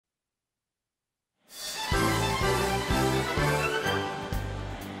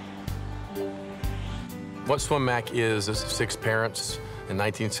What SwimMAC is 6 parents in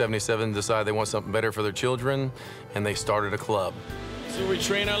 1977 decided they want something better for their children, and they started a club. So we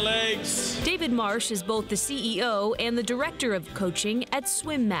train our legs. David Marsh is both the CEO and the director of coaching at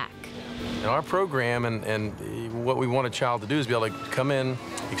SwimMAC. And our program and what we want a child to do is be able to come in,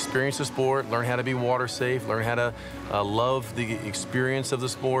 experience the sport, learn how to be water safe, learn how to love the experience of the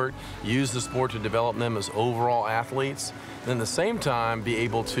sport, use the sport to develop them as overall athletes, and at the same time be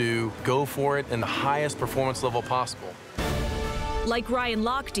able to go for it in the highest performance level possible. Like Ryan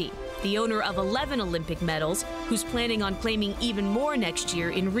Lochte, the owner of 11 Olympic medals, who's planning on claiming even more next year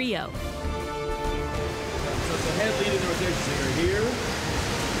in Rio. So it's the head leading the rotation. So you're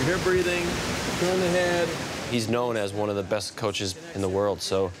here breathing, turn the head. He's known as one of the best coaches in the world,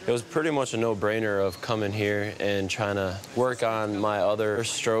 so it was pretty much a no-brainer of coming here and trying to work on my other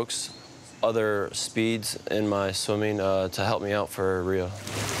strokes, other speeds in my swimming to help me out for Rio.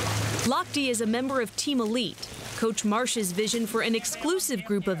 Lochte is a member of Team Elite, Coach Marsh's vision for an exclusive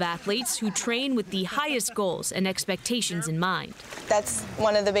group of athletes who train with the highest goals and expectations in mind. That's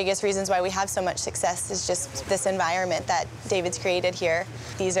one of the biggest reasons why we have so much success, is just this environment that David's created here.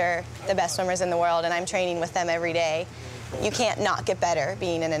 These are the best swimmers in the world, and I'm training with them every day. You can't not get better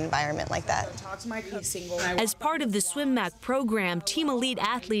being in an environment like that. As part of the SwimMAC program, Team Elite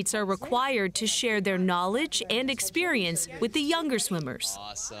athletes are required to share their knowledge and experience with the younger swimmers.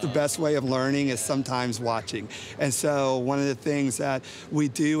 The best way of learning is sometimes watching. And so one of the things that we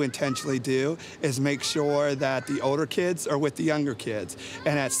do intentionally do is make sure that the older kids are with the younger kids.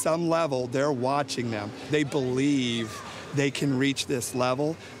 And at some level, they're watching them. They believe they can reach this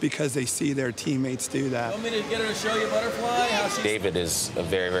level because they see their teammates do that. Want me to get her to show you butterfly? David is a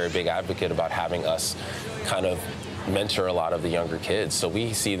very, very big advocate about having us kind of mentor a lot of the younger kids. So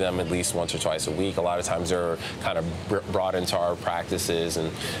we see them at least once or twice a week. A lot of times they're kind of brought into our practices,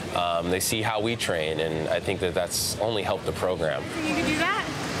 and they see how we train, and I think that that's only helped the program. So you can do that.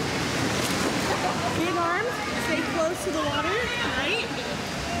 Big arms, stay close to the water, right?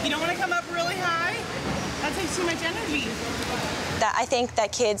 You don't want to come up really high. That takes too much energy. I think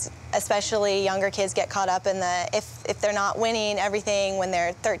that kids, especially younger kids, get caught up in the, if they're not winning everything when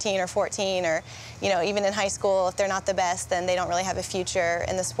they're 13 or 14, or even in high school, if they're not the best, then they don't really have a future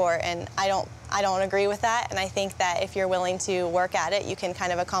in the sport. And I don't agree with that. And I think that if you're willing to work at it, you can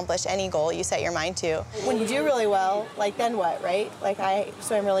kind of accomplish any goal you set your mind to. When you do really well, like, then what, right? Like, I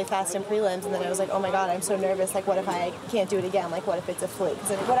swam really fast in prelims, and then I was like, oh my God, I'm so nervous. Like, what if I can't do it again? Like, what if it's a fluke?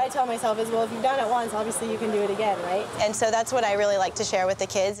 So what I tell myself is, well, if you've done it once, obviously you can do it again, right? And so that's what I really like to share with the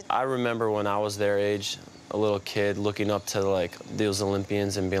kids. I remember when I was their age, a little kid looking up to like those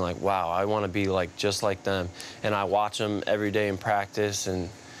Olympians and being like, wow, I want to be like just like them. And I watch them every day in practice and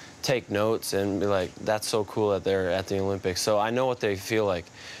take notes and be like, that's so cool that they're at the Olympics. So I know what they feel like.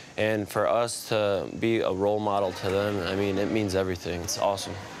 And for us to be a role model to them, I mean, it means everything. It's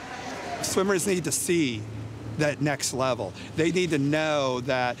awesome. Swimmers need to see that next level. They need to know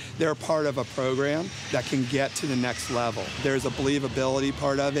that they're part of a program that can get to the next level. There's a believability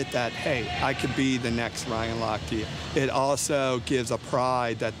part of it that, hey, I could be the next Ryan Lochte. It also gives a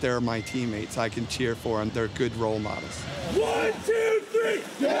pride that they're my teammates I can cheer for, and they're good role models. 1, 2, 3,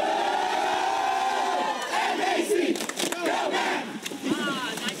 go! Nice